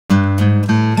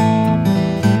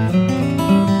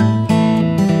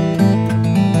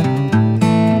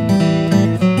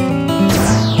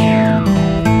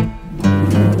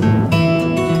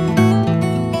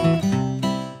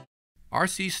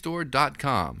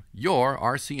rcstore.com, your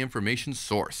RC information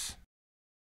source.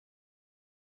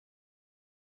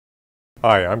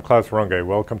 Hi, I'm Klaus Ronge.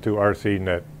 Welcome to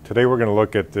RCNet. Today we're going to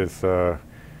look at this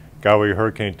Gaui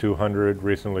Hurricane 200,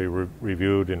 recently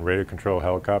reviewed in radio control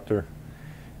helicopter.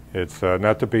 It's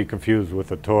not to be confused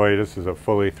with a toy. This is a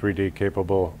fully 3D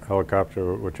capable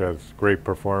helicopter which has great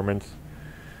performance.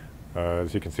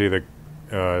 As you can see, it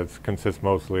consists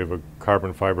mostly of a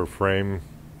carbon fiber frame,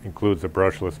 includes a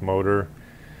brushless motor,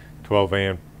 12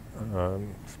 amp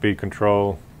speed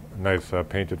control, a nice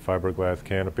painted fiberglass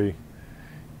canopy,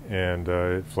 and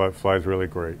it flies really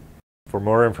great. For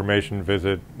more information,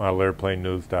 visit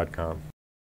modelairplanenews.com.